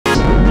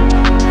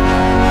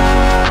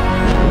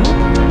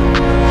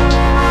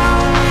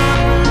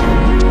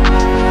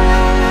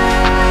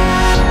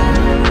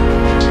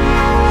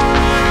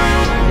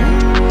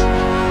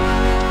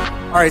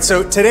right,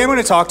 so today I'm going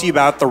to talk to you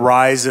about the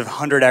rise of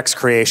HundredX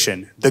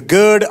creation. The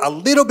good, a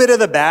little bit of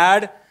the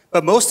bad,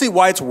 but mostly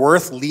why it's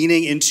worth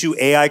leaning into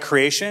AI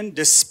creation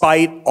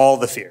despite all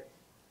the fear.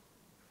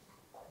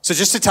 So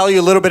just to tell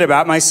you a little bit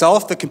about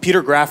myself, the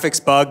computer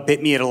graphics bug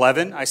bit me at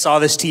 11. I saw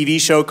this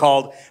TV show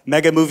called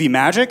Mega Movie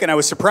Magic, and I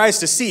was surprised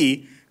to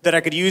see that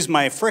I could use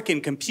my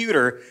frickin'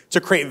 computer to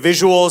create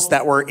visuals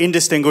that were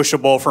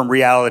indistinguishable from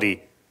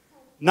reality.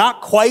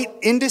 Not quite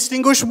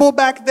indistinguishable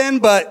back then,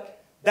 but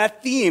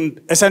that theme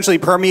essentially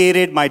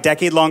permeated my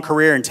decade-long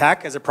career in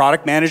tech as a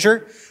product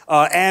manager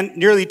and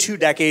nearly 2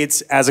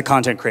 decades as a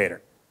content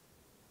creator.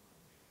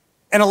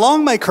 And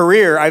along my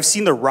career, I've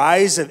seen the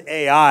rise of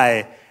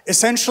AI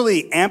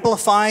essentially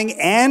amplifying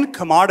and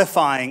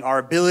commodifying our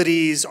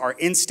abilities, our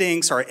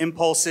instincts, our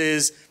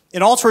impulses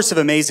in all sorts of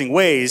amazing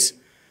ways.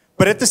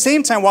 But at the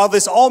same time, while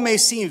this all may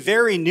seem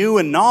very new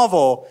and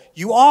novel,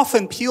 you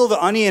often peel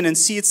the onion and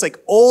see it's like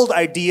old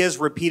ideas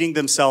repeating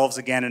themselves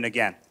again and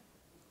again.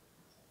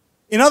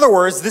 In other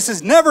words, this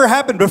has never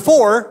happened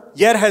before,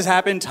 yet has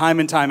happened time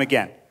and time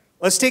again.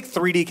 Let's take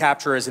 3D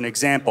capture as an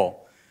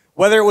example.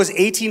 Whether it was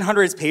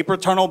 1800s paper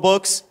tunnel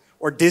books,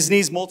 or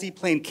Disney's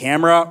multiplane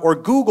camera, or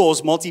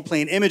Google's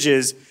multiplane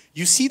images,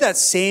 you see that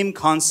same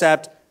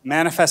concept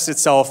manifest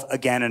itself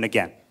again and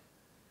again.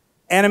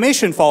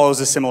 Animation follows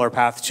a similar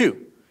path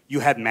too. You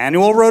had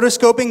manual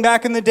rotoscoping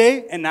back in the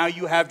day, and now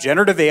you have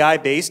generative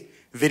AI-based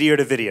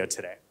video-to-video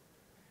today.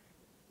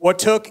 What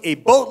took a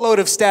boatload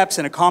of steps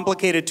in a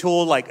complicated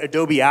tool like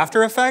Adobe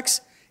After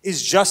Effects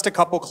is just a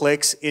couple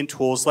clicks in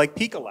tools like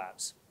Pika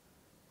Labs.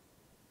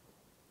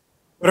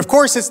 But of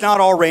course, it's not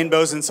all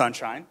rainbows and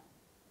sunshine.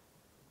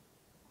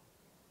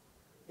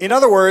 In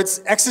other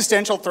words,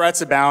 existential threats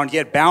abound,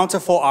 yet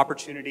bountiful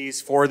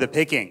opportunities for the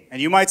picking.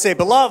 And you might say,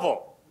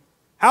 Bilawal,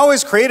 how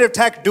is creative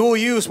tech dual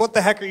use? What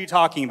the heck are you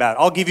talking about?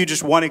 I'll give you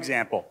just one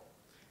example.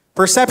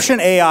 Perception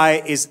AI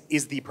is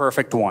the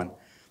perfect one.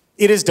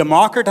 It is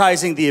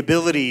democratizing the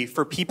ability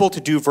for people to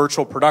do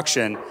virtual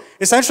production,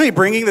 essentially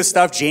bringing the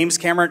stuff James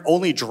Cameron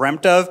only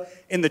dreamt of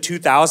in the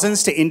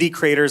 2000s to indie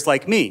creators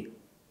like me.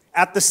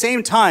 At the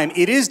same time,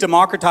 it is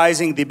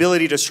democratizing the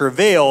ability to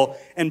surveil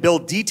and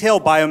build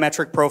detailed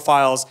biometric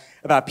profiles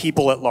about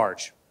people at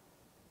large.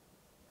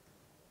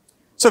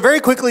 So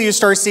very quickly, you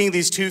start seeing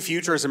these two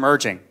futures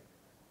emerging.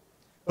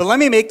 But let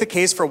me make the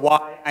case for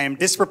why I am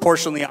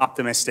disproportionately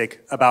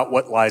optimistic about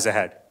what lies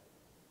ahead.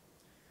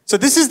 So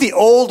this is the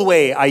old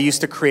way I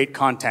used to create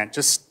content,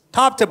 just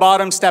top to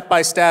bottom, step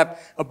by step,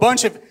 a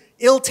bunch of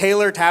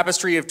ill-tailored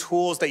tapestry of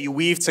tools that you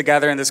weave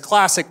together in this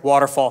classic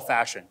waterfall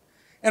fashion.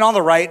 And on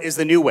the right is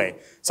the new way.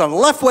 So on the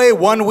left way,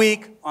 1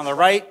 week, on the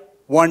right,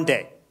 1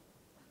 day.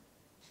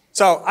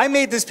 So I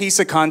made this piece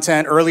of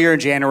content earlier in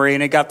January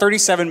and it got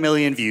 37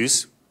 million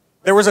views.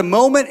 There was a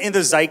moment in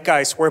the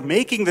zeitgeist where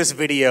making this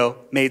video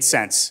made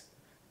sense.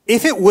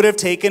 If it would have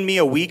taken me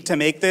a week to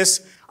make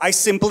this, I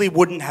simply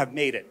wouldn't have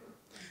made it.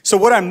 So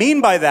what I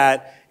mean by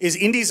that is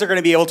indies are going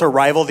to be able to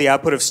rival the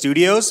output of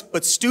studios,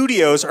 but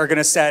studios are going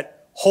to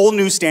set whole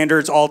new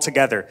standards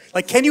altogether.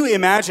 Like, can you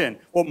imagine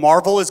what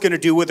Marvel is going to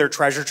do with their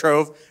treasure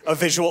trove of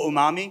visual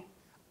umami?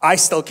 I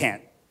still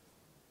can't.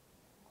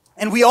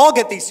 And we all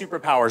get these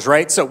superpowers,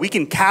 right? So we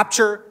can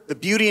capture the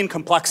beauty and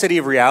complexity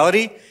of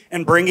reality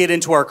and bring it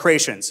into our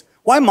creations.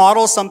 Why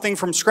model something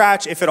from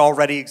scratch if it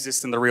already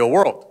exists in the real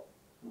world?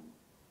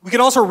 We can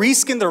also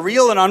reskin the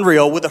real and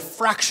unreal with a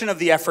fraction of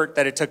the effort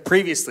that it took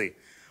previously.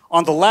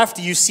 On the left,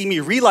 you see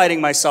me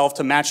relighting myself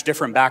to match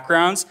different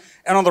backgrounds.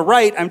 And on the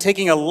right, I'm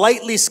taking a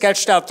lightly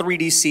sketched out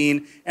 3D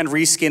scene and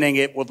reskinning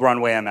it with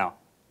Runway ML.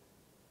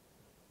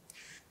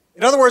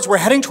 In other words, we're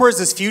heading towards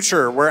this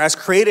future where as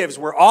creatives,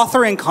 we're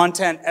authoring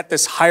content at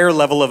this higher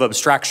level of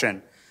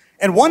abstraction.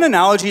 And one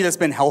analogy that's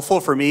been helpful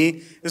for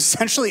me is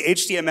essentially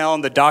HTML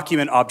and the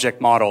document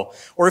object model.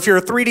 Or if you're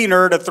a 3D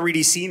nerd, a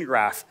 3D scene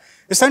graph.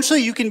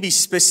 Essentially, you can be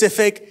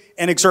specific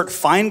and exert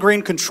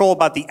fine-grained control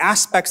about the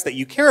aspects that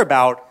you care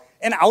about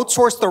and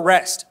outsource the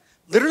rest,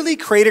 literally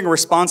creating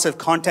responsive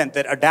content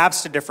that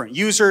adapts to different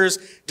users,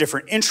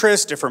 different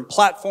interests, different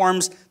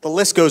platforms, the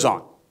list goes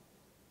on.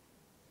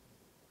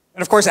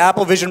 And of course,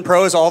 Apple Vision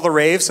Pro is all the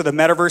rave, so the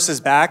metaverse is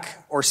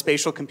back, or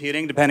spatial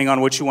computing, depending on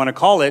what you want to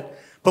call it.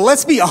 But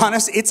let's be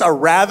honest, it's a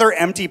rather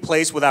empty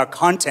place without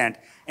content,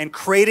 and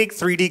creating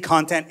 3D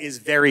content is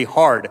very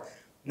hard.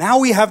 Now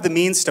we have the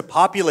means to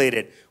populate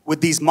it with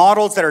these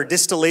models that are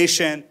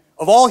distillation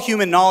of all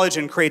human knowledge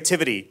and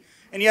creativity.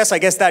 And yes, I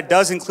guess that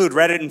does include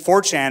Reddit and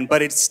 4chan,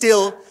 but it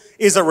still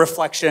is a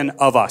reflection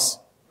of us.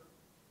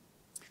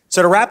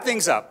 So to wrap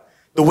things up,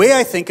 the way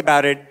I think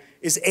about it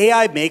is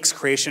AI makes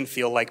creation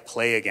feel like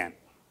play again.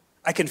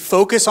 I can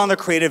focus on the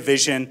creative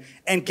vision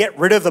and get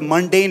rid of the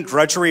mundane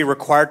drudgery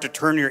required to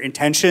turn your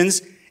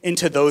intentions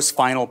into those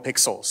final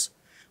pixels.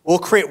 We'll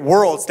create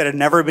worlds that have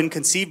never been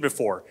conceived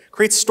before,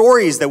 create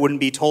stories that wouldn't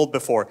be told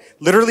before,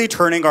 literally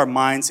turning our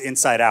minds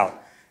inside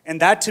out. And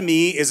that to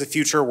me is a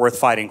future worth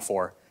fighting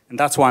for. And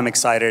that's why I'm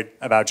excited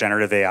about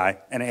generative AI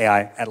and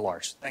AI at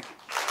large. Thank you.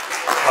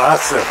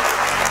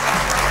 Awesome.